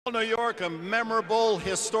New York, a memorable,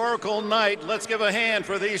 historical night. Let's give a hand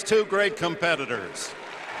for these two great competitors.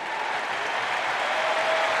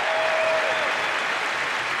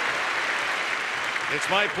 It's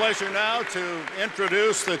my pleasure now to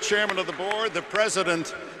introduce the chairman of the board, the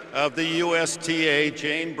president of the USTA,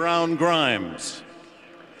 Jane Brown Grimes.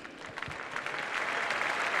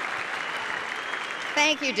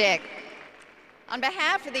 Thank you, Dick. On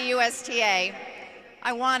behalf of the USTA,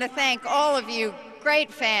 I want to thank all of you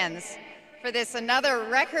great fans for this another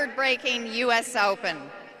record-breaking US Open.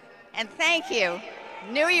 And thank you,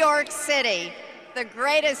 New York City, the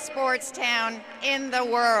greatest sports town in the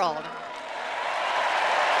world.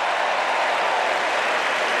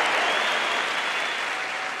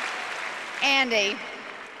 Andy,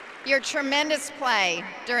 your tremendous play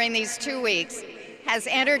during these 2 weeks has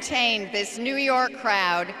entertained this New York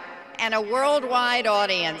crowd and a worldwide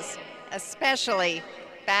audience, especially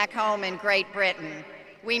back home in Great Britain.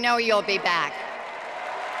 We know you'll be back.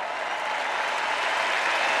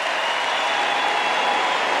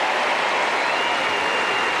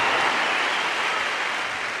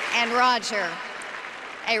 And Roger,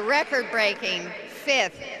 a record-breaking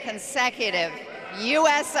 5th consecutive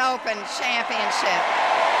US Open championship.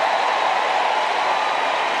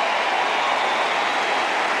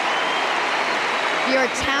 Your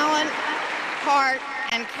talent, heart,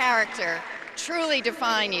 and character truly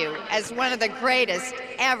define you as one of the greatest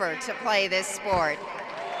ever to play this sport.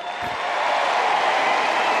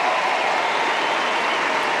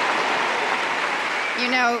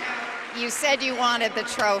 You know, you said you wanted the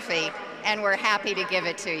trophy, and we're happy to give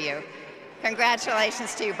it to you.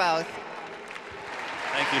 Congratulations to you both.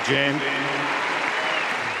 Thank you, Jane.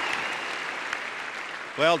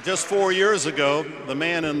 Well, just 4 years ago, the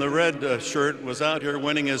man in the red shirt was out here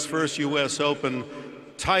winning his first US Open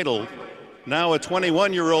title. Now a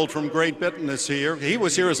 21-year-old from Great Britain is here. He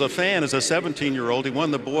was here as a fan as a 17-year-old. He won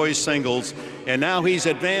the boys singles, and now he's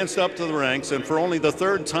advanced up to the ranks, and for only the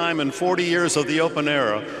 3rd time in 40 years of the Open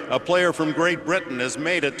era, a player from Great Britain has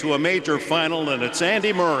made it to a major final, and it's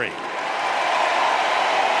Andy Murray.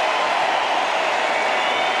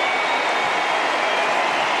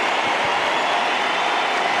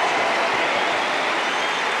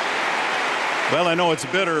 Well, I know it's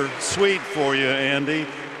bittersweet for you, Andy,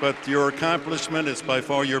 but your accomplishment is by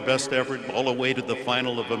far your best effort, all the way to the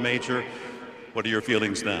final of a major. What are your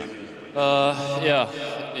feelings now? Yeah,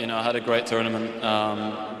 you know, I had a great tournament.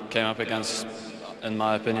 Came up against, in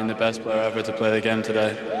my opinion, the best player ever to play the game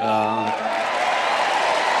today.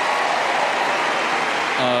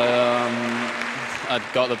 I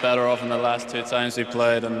got the better of him the last 2 times we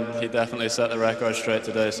played, and he definitely set the record straight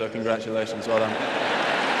today, so congratulations, well done.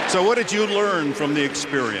 So what did you learn from the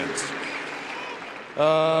experience?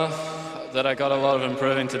 That I got a lot of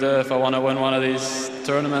improving to do if I want to win one of these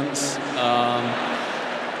tournaments.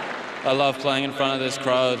 I love playing in front of this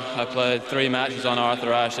crowd. I played 3 matches on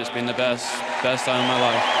Arthur Ashe. It's been the best time of my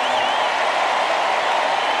life.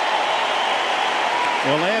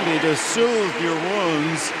 Well, Andy, to soothe your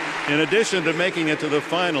wounds, in addition to making it to the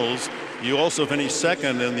finals, you also finished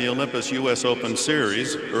 2nd in the Olympus US Open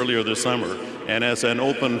Series earlier this summer. And as an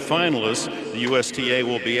Open finalist, the USTA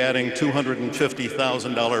will be adding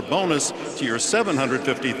 $250,000 bonus to your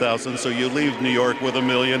 $750,000, so you leave New York with $1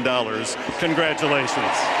 million.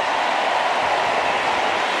 Congratulations.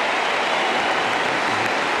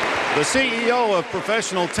 The CEO of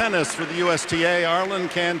professional tennis for the USTA, Arlen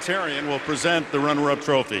Kantarian, will present the runner-up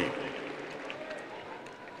trophy.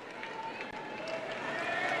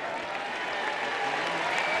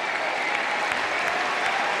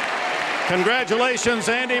 Congratulations,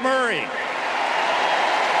 Andy Murray.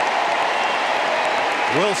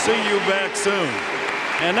 We'll see you back soon.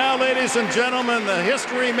 And now, ladies and gentlemen, the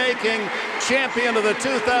history-making champion of the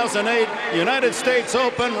 2008 United States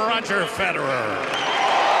Open, Roger Federer.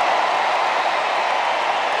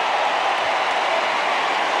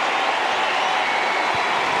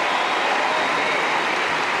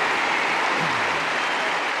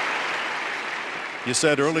 You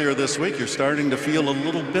said earlier this week you're starting to feel a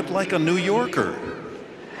little bit like a New Yorker.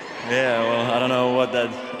 Yeah, well, I don't know what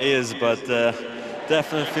that is, but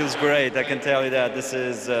definitely feels great. I can tell you that this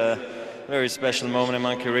is a very special moment in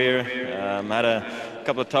my career. I had a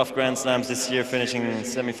couple of tough Grand Slams this year, finishing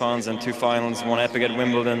semifinals and 2 finals, one epic at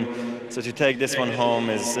Wimbledon. So to take this one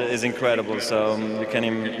home is incredible. So you can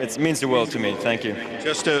even, it means the world to me. Thank you.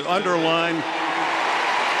 Just to underline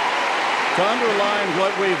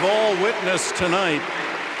what we've all witnessed tonight,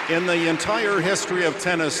 In the entire history of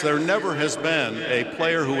tennis, there never has been a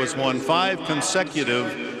player who has won 5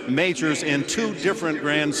 consecutive majors in 2 different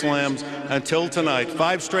Grand Slams until tonight.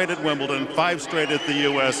 5 straight at Wimbledon, 5 straight at the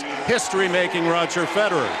U.S. History-making Roger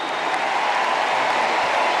Federer.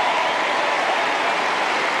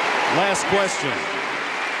 Last question.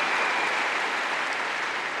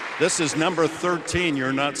 This is number 13.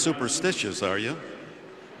 You're not superstitious, are you?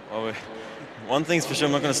 Well, one thing's for sure,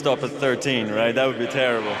 I'm not going to stop at 13, right? That would be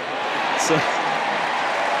terrible. So,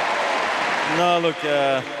 no, look,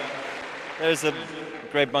 there's a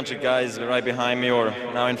great bunch of guys right behind me or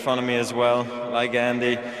now in front of me as well, like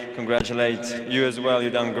Andy. Congratulate you as well.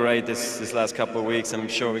 You've done great this last couple of weeks. I'm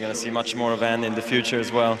sure we're going to see much more of Andy in the future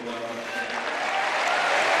as well.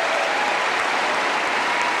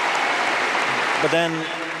 But then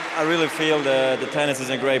I really feel the tennis is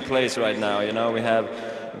in a great place right now. You know, we have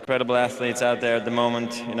incredible athletes out there at the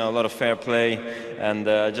moment, you know, a lot of fair play, and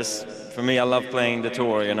just for me, I love playing the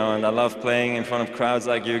tour, you know, and I love playing in front of crowds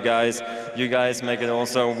like you guys. You guys make it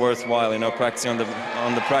also worthwhile, you know, practicing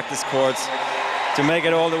on the practice courts. To make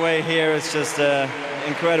it all the way here, it's just an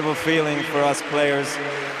incredible feeling for us players.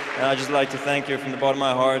 And I'd just like to thank you from the bottom of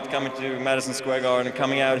my heart, coming to Madison Square Garden and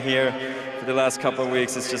coming out here for the last couple of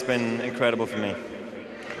weeks. It's just been incredible for me.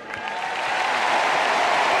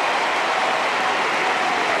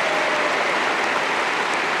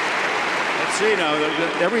 See, now,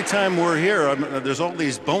 every time we're here, there's all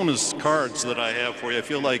these bonus cards that I have for you. I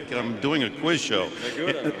feel like I'm doing a quiz show.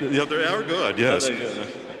 They're good. Yeah, they are good, yes. Yeah, they're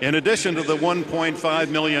good. In addition to the $1.5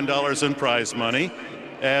 million in prize money,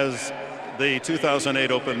 as the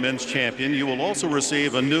 2008 Open Men's Champion, you will also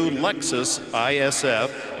receive a new Lexus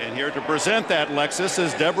ISF. And here to present that Lexus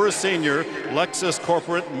is Deborah Senior, Lexus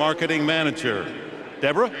Corporate Marketing Manager.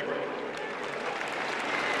 Deborah?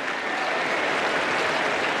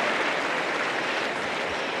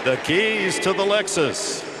 The keys to the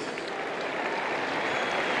Lexus.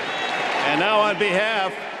 And now on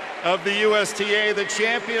behalf of the USTA, the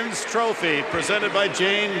Champions Trophy, presented by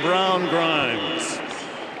Jane Brown Grimes.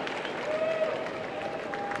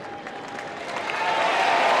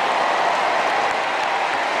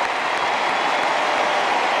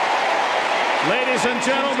 Ladies and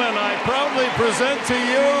gentlemen, I proudly present to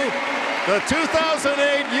you the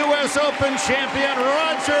 2008 U.S. Open champion,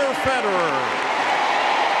 Roger Federer.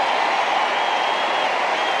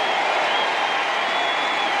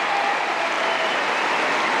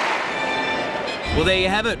 Well, there you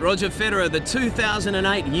have it, Roger Federer, the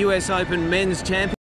 2008 US Open Men's Champion.